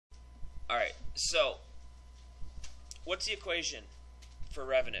Alright, so what's the equation for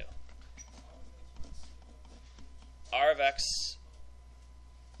revenue? R of x,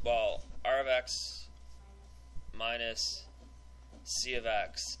 well, R of x minus C of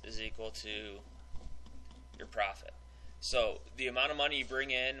x is equal to your profit. So the amount of money you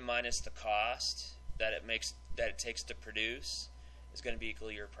bring in minus the cost that it takes to produce is going to be equal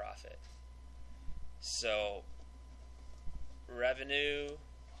to your profit. So revenue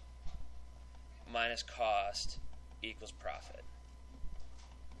minus cost equals profit.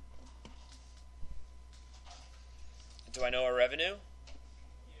 Do I know our revenue?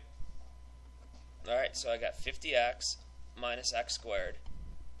 Alright, so I got 50x minus x squared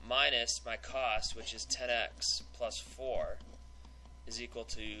minus my cost, which is 10x plus 4, is equal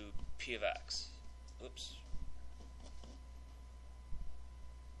to P of x. Oops.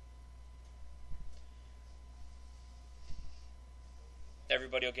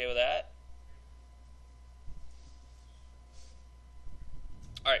 Everybody okay with that?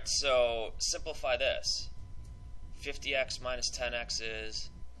 Alright, so simplify this. 50x minus 10x is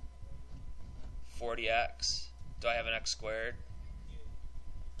 40x. Do I have an x squared?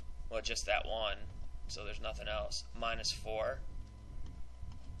 Well, just that one, so there's nothing else. Minus 4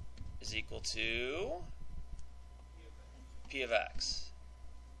 is equal to P of x.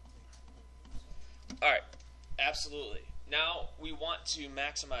 Alright, absolutely. Now we want to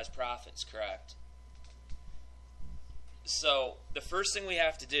maximize profits, correct? So the first thing we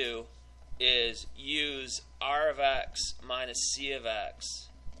have to do is use R of x minus C of x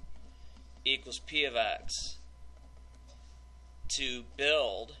equals P of x to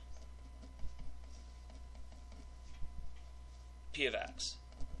build P of x,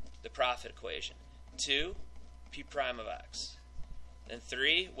 the profit equation. 2, P prime of x. Then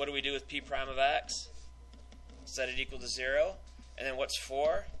 3, what do we do with P prime of x? Set it equal to 0. And then what's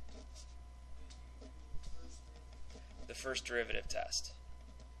 4? The first derivative test.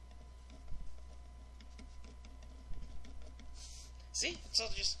 See? It's all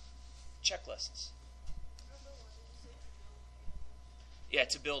just checklists. Yeah,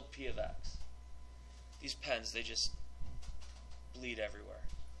 to build P of x. These pens, they just bleed everywhere.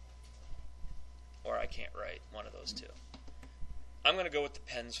 Or I can't write, one of those two. I'm going to go with the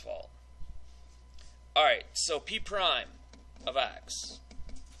pen's fault. Alright, so P prime of x.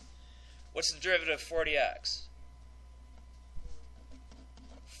 What's the derivative of 40x?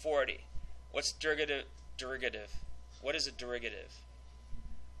 40. What's derivative? What is a derivative?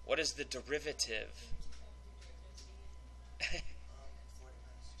 What is the derivative?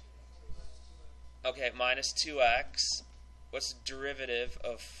 Okay, minus 2x. What's the derivative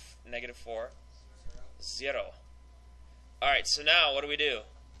of negative 4? 0. Alright, so now what do?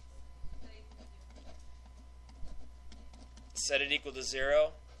 Set it equal to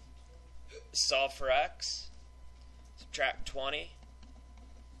 0. Solve for x. Subtract 20.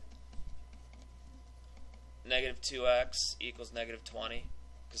 Negative 2x equals negative 20,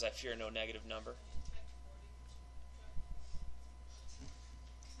 because I fear no negative number.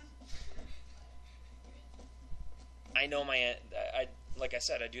 I know like I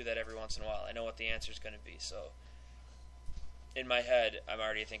said, I do that every once in a while. I know what the answer is going to be, so in my head, I'm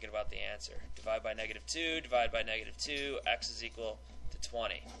already thinking about the answer. Divide by negative 2, divide by negative 2, x is equal to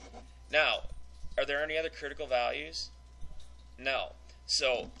 20. Now, are there any other critical values? No.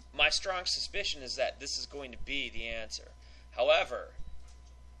 So, my strong suspicion is that this is going to be the answer. However,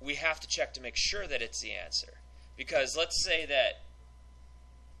 we have to check to make sure that it's the answer. Because let's say that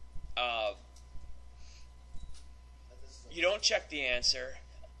you don't check the answer,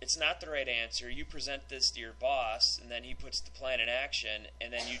 it's not the right answer, you present this to your boss, and then he puts the plan in action,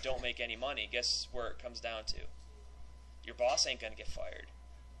 and then you don't make any money. Guess where it comes down to? Your boss ain't going to get fired.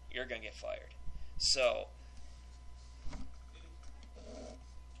 You're going to get fired. So,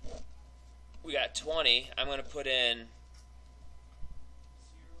 we got 20. I'm going to put in,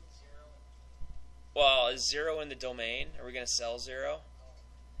 well, is 0 in the domain? Are we going to sell 0?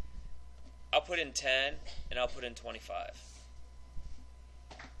 I'll put in 10, and I'll put in 25.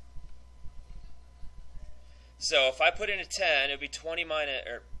 So if I put in a 10, it would be 20 minus,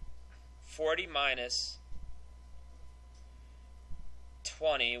 or 40 minus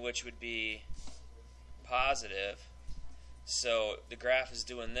 20, which would be positive. So the graph is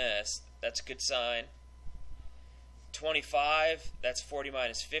doing this. That's a good sign. 25, that's 40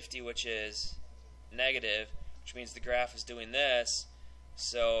 minus 50, which is negative, which means the graph is doing this.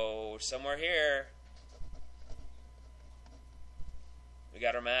 So somewhere here, we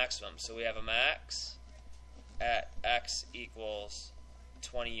got our maximum. So we have a max at x equals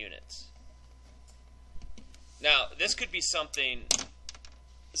 20 units. Now, this could be something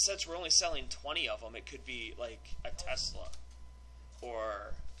since we're only selling 20 of them, it could be like a Tesla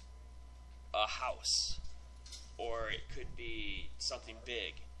or a house, or it could be something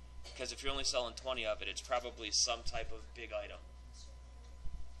big. Because if you're only selling 20 of it, it's probably some type of big item.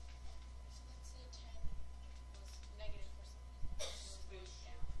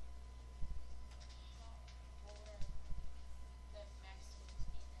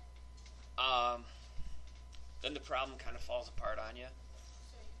 Then the problem kind of falls apart on you.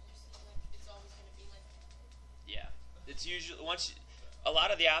 So you're saying like it's always going to be like that? Yeah, it's usually a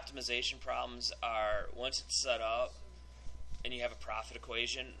lot of the optimization problems are once it's set up and you have a profit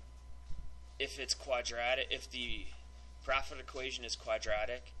equation. If it's quadratic, if the profit equation is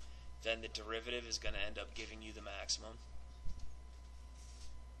quadratic, then the derivative is going to end up giving you the maximum,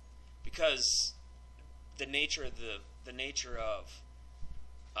 because the nature of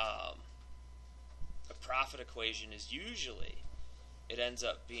a profit equation is usually it ends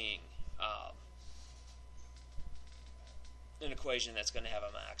up being an equation that's going to have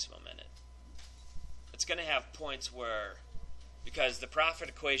a maximum in it. It's going to have points where, because the profit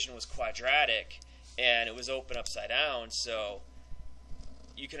equation was quadratic and it was open upside down, so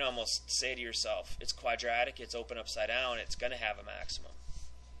you can almost say to yourself, it's quadratic, it's open upside down, it's going to have a maximum.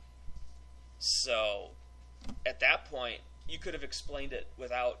 So at that point, you could have explained it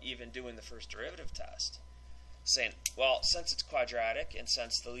without even doing the first derivative test, saying, well, since it's quadratic and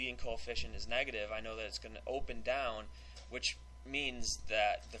since the leading coefficient is negative, I know that it's going to open down, which means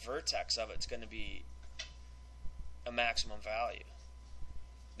that the vertex of it's going to be a maximum value.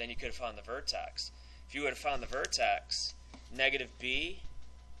 Then you could have found the vertex. If you would have found the vertex, negative b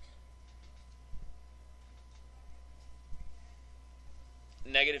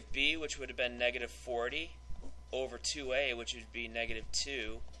which would have been negative 40 over 2a, which would be negative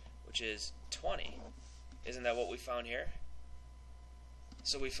 2, which is 20. Isn't that what we found here?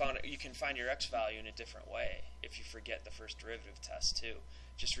 So we found you can find your x value in a different way if you forget the first derivative test too.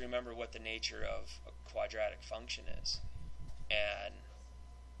 Just remember what the nature of a quadratic function is. And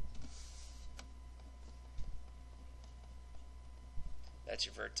that's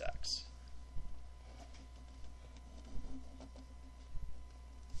your vertex.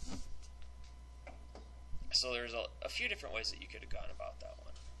 So there's a few different ways that you could have gone about that one.